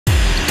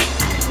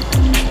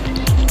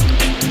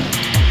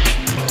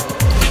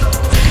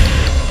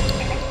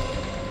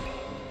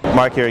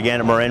Mark here again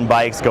at Marin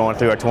Bikes, going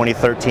through our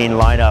 2013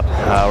 lineup.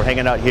 We're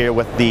hanging out here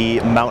with the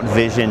Mount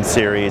Vision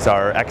series,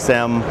 our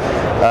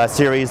XM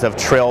series of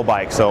trail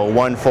bikes. So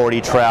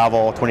 140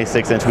 travel,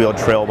 26-inch wheel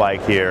trail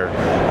bike here.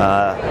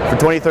 For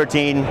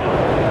 2013,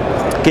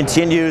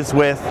 continues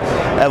with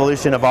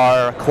evolution of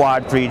our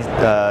Quad 3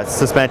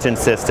 suspension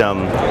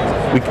system.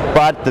 We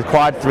brought the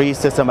Quad 3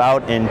 system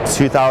out in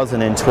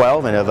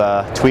 2012 and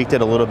have tweaked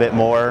it a little bit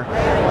more.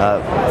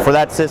 For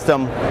that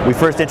system, we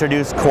first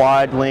introduced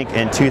Quad Link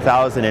in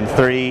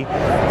 2003,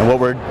 and what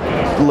we're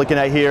looking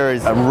at here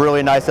is a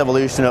really nice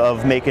evolution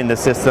of making the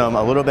system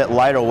a little bit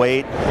lighter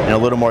weight and a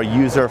little more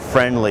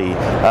user-friendly.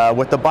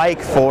 With the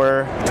bike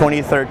for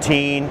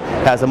 2013,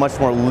 has a much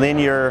more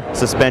linear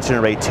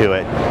suspension rate to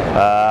it.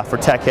 For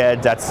tech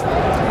heads, that's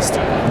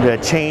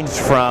changed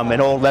from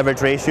an old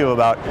leverage ratio of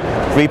about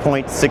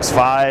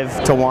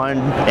 3.65 to 1,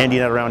 ending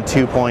at around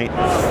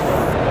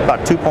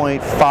about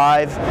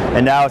 2.5,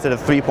 and now it's at a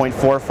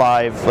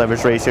 3.45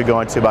 leverage ratio,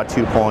 going to about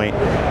 2.5,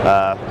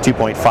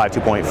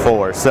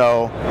 2.4.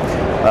 So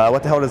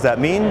what the hell does that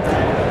mean?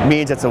 It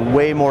means it's a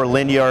way more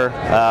linear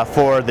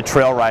for the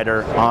trail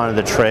rider on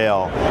the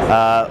trail.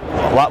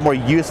 A lot more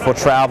useful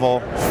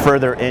travel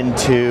further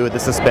into the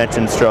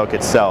suspension stroke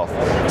itself.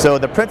 So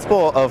the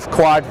principle of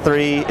Quad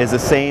 3 is the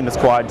same as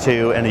Quad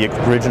 2 and the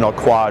original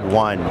Quad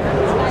 1.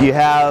 You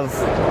have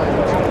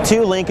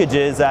two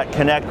linkages that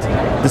connect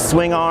the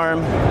swing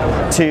arm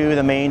to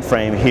the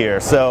mainframe here.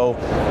 So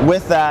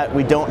with that,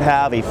 we don't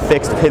have a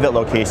fixed pivot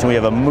location. We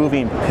have a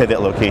moving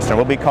pivot location, or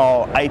what we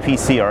call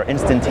IPC, or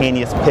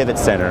Instantaneous Pivot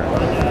Center.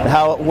 And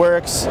how it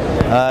works,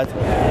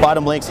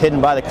 bottom link's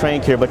hidden by the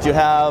crank here, but you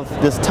have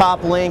this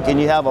top link and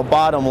you have a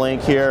bottom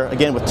link here,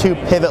 again with two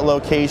pivot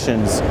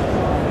locations.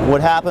 What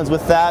happens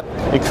with that,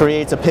 it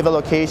creates a pivot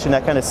location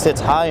that kind of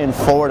sits high and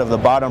forward of the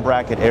bottom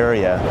bracket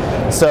area.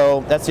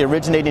 So that's the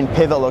originating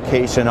pivot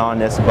location on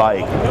this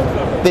bike.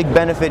 Big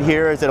benefit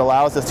here is it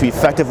allows us to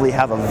effectively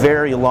have a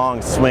very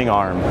long swing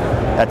arm.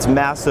 That's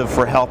massive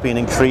for helping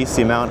increase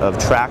the amount of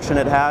traction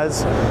it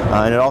has,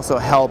 and it also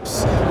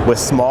helps with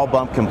small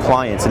bump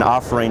compliance and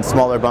offering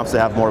smaller bumps that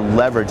have more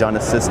leverage on the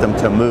system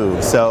to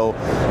move. So,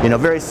 you know,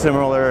 very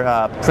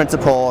similar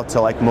principle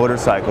to like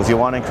motorcycles. You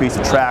want to increase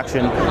the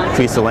traction,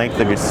 increase the length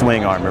of your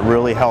swing arm. It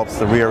really helps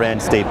the rear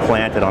end stay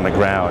planted on the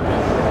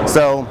ground.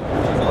 So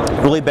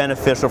really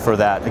beneficial for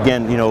that.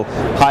 Again, you know,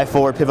 high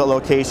forward pivot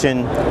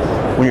location.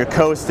 When you're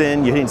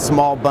coasting, you're hitting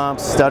small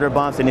bumps, stutter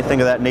bumps,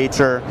 anything of that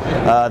nature,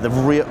 the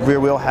rear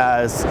wheel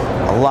has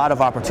a lot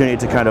of opportunity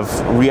to kind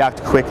of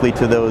react quickly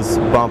to those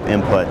bump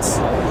inputs.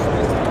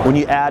 When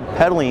you add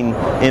pedaling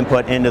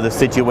input into the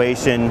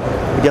situation,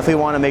 you definitely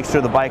want to make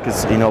sure the bike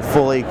is, you know,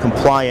 fully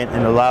compliant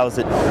and allows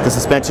the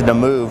suspension to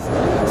move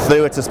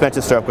through its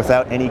suspension stroke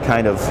without any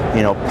kind of,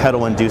 you know,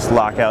 pedal-induced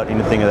lockout,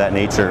 anything of that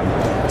nature.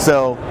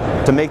 So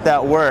to make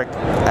that work,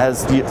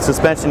 as the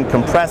suspension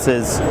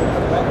compresses,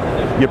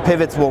 your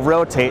pivots will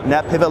rotate, and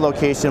that pivot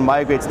location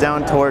migrates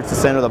down towards the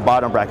center of the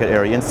bottom bracket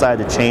area, inside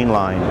the chain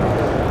line.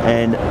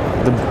 And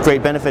the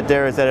great benefit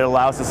there is that it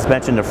allows the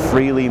suspension to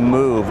freely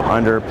move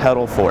under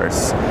pedal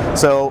force.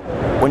 So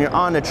when you're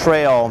on the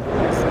trail,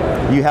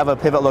 you have a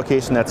pivot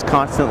location that's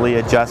constantly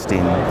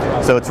adjusting.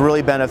 So it's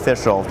really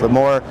beneficial. The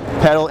more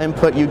pedal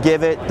input you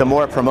give it, the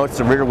more it promotes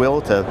the rear wheel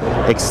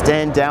to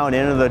extend down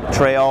into the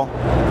trail,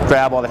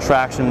 grab all the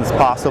traction as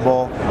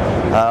possible,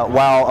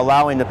 while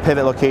allowing the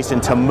pivot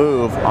location to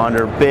move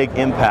under big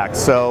impact.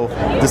 So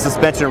the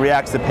suspension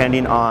reacts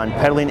depending on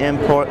pedaling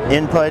input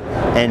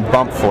and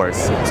bump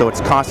force. So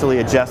it's constantly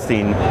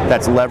adjusting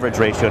that leverage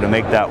ratio to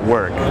make that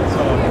work.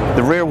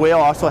 The rear wheel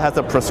also has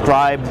a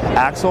prescribed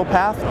axle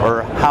path,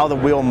 or how the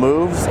wheel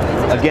moves.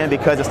 Again,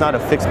 because it's not a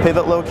fixed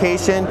pivot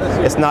location,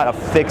 it's not a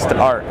fixed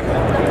arc.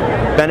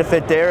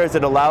 Benefit there is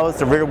it allows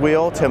the rear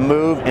wheel to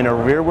move in a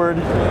rearward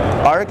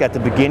arc at the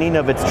beginning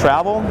of its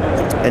travel,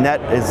 and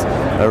that is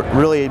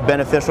really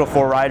beneficial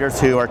for riders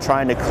who are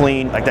trying to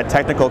clean, like that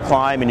technical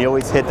climb, and you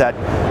always hit that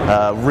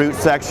root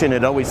section.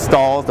 It always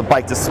stalls, the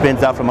bike just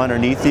spins out from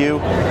underneath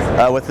you.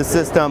 With the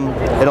system,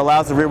 it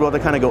allows the rear wheel to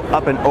kind of go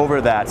up and over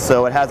that,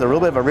 so it has a little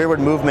bit of a rearward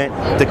movement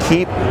to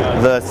keep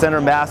the center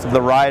mass of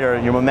the rider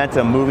and your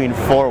momentum moving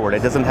forward.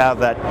 It doesn't have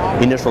that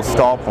initial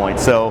stall point,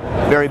 so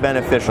very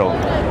beneficial.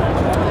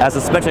 As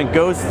the suspension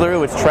goes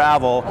through its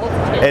travel,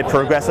 it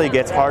progressively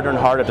gets harder and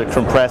harder to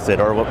compress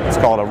it, or what's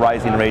called a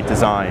rising rate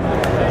design.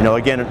 You know,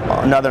 again,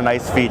 another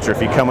nice feature.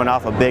 If you're coming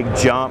off a big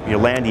jump, you're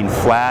landing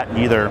flat,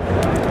 you either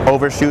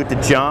overshoot the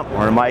jump,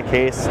 or in my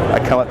case, I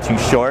come up too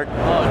short.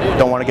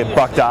 Don't want to get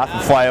bucked off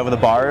and fly over the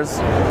bars.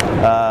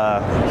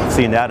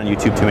 Seen that on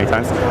YouTube too many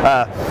times.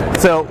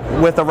 So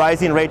with the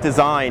rising rate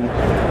design,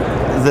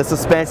 the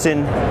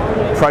suspension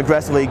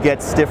progressively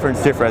gets stiffer and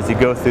stiffer as you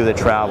go through the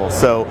travel.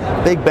 So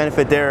big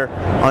benefit there.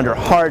 Under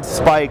hard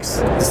spikes,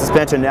 the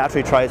suspension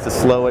naturally tries to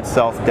slow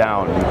itself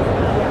down.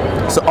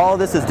 So all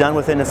this is done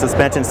within the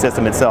suspension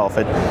system itself.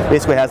 It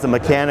basically has a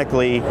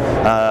mechanically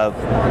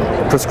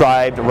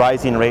prescribed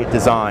rising rate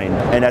design,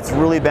 and that's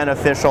really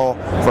beneficial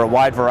for a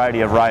wide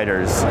variety of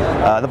riders.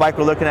 The bike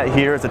we're looking at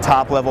here is a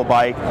top level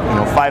bike,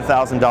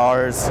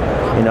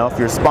 $5,000. If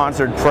you're a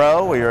sponsored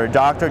pro or you're a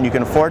doctor and you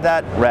can afford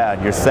that,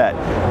 rad, you're set.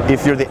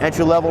 If you're the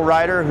entry level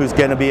rider who's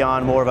going to be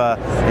on more of a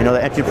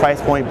the entry price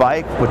point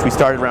bike, which we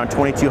started around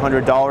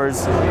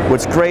 $2,200,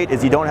 what's great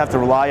is you don't have to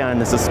rely on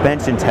the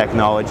suspension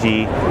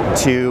technology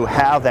to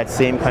have that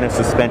same kind of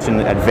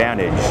suspension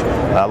advantage.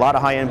 A lot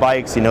of high-end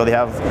bikes, they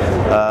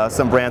have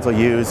some brands will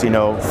use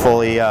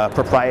fully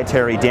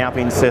proprietary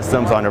damping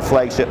systems on their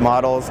flagship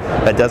models.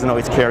 That doesn't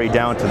always carry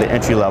down to the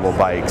entry-level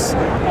bikes,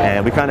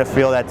 and we kind of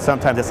feel that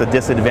sometimes it's a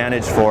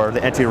disadvantage for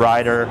the entry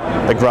rider,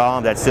 the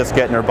Grom that's just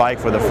getting their bike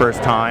for the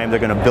first time. They're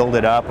going to build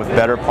it up with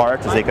better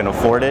parts as they can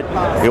afford it.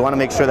 We want to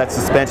make sure that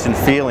suspension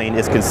feeling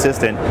is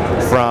consistent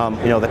from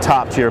the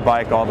top tier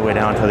bike all the way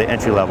down to the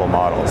entry-level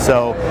model.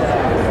 So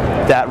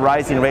that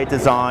rising rate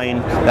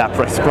design, that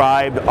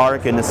prescribed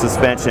arc in the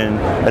suspension,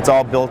 it's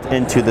all built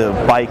into the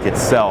bike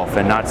itself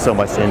and not so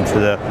much into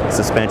the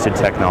suspension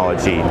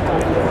technology.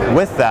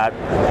 With that,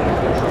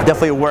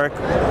 definitely work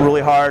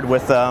really hard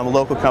with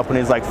local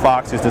companies like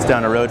Fox, who's just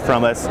down the road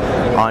from us,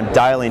 on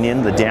dialing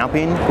in the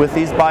damping with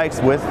these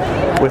bikes with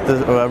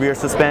the rear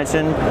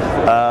suspension.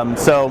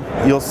 So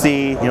you'll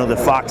see the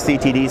Fox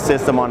CTD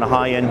system on the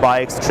high-end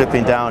bikes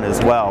tripping down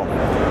as well.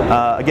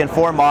 Again,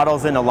 4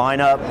 models in the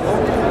lineup.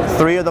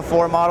 3 of the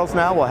 4 models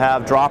now will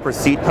have dropper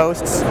seat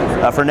posts.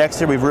 For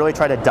next year, we've really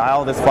tried to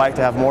dial this bike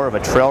to have more of a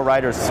trail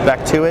rider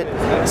spec to it.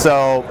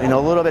 So a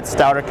little bit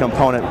stouter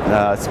component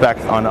spec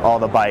on all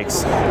the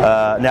bikes.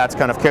 And that's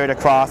kind of carried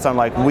across on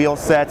like wheel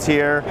sets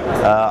here.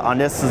 On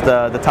this is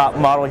the top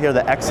model here,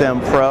 the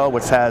XM Pro,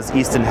 which has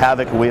Easton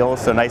Havoc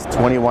wheels, so nice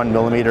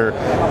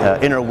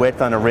 21mm inner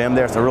width on the rim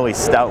there. It's a really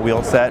stout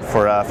wheel set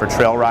for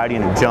trail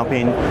riding and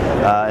jumping.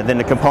 And then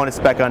the component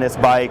spec on this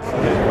bike,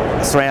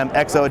 SRAM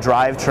XO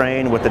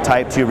drivetrain with the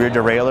Type 2 rear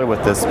derailleur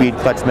with the speed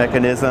clutch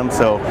mechanism,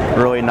 so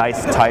really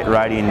nice tight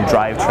riding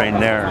drivetrain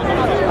there.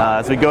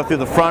 As we go through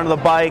the front of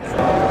the bike,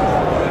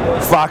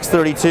 Fox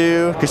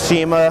 32,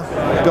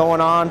 Kashima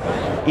going on.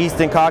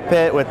 Easton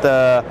cockpit with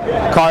the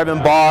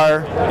carbon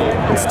bar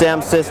and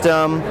stem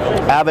system.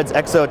 Avid's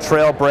XO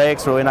trail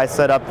brakes, really nice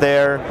setup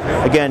there.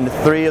 Again,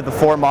 3 of the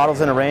 4 models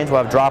in the range will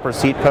have dropper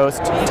seat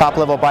post. Top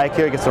level bike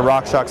here gets the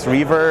RockShox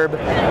Reverb,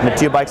 and the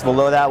 2 bikes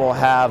below that will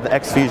have the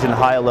X-Fusion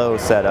high-low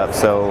setup.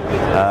 So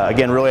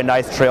again, really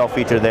nice trail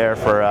feature there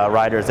for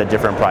riders at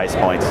different price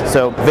points.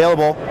 So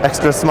available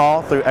extra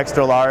small through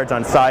extra large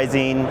on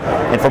sizing,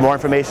 and for more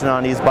information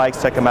on these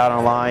bikes, check them out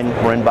online,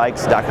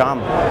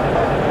 marinbikes.com.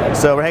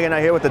 So we're hanging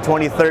out here with the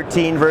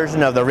 2013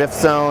 version of the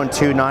RiftZone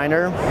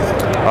 2.9er,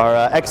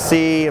 our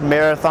XC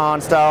marathon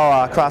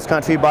style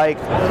cross-country bike,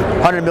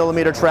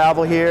 100mm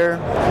travel here.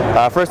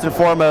 First and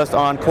foremost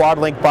on quad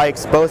link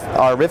bikes, both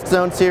our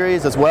RiftZone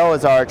series as well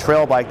as our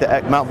trail bike,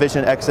 the Mount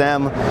Vision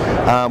XM.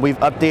 We've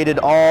updated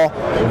all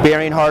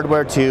bearing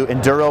hardware to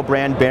Enduro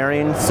brand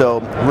bearings,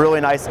 so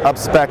really nice up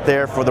spec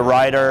there for the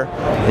rider.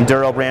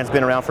 Enduro brand's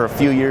been around for a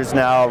few years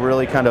now,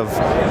 really kind of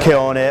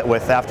killing it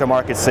with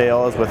aftermarket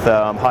sales, with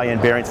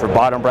high-end bearings for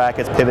bottom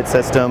brackets, pivot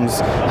systems,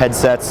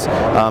 headsets.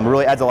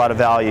 Really adds a lot of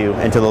value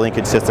into the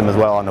linkage system as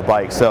well on the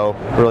bike, so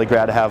really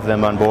glad to have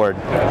them on board.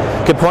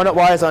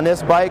 Component-wise on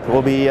this bike,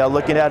 we'll be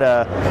looking at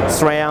a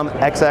SRAM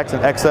XX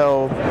and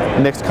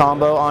XO mixed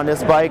combo on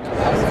this bike.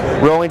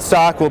 Rolling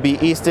stock will be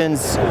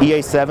Easton's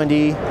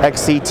EA70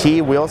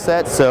 XCT wheel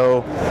set,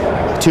 so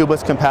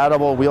tubeless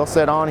compatible wheel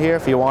set on here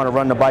if you want to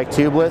run the bike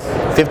tubeless.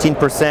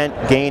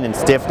 15% gain in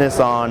stiffness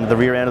on the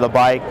rear end of the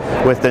bike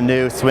with the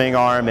new swing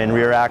arm and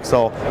rear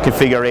axle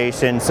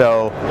configuration,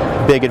 so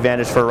big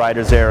advantage for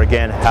riders there,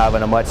 again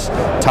having a much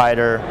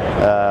tighter,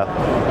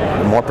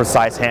 more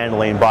precise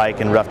handling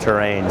bike in rough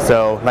terrain.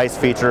 So nice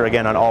feature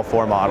again on all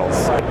 4 models.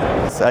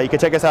 So you can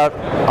check us out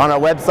on our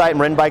website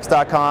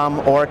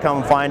marinbikes.com, or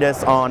come find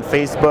us on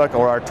Facebook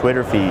or our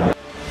Twitter feed.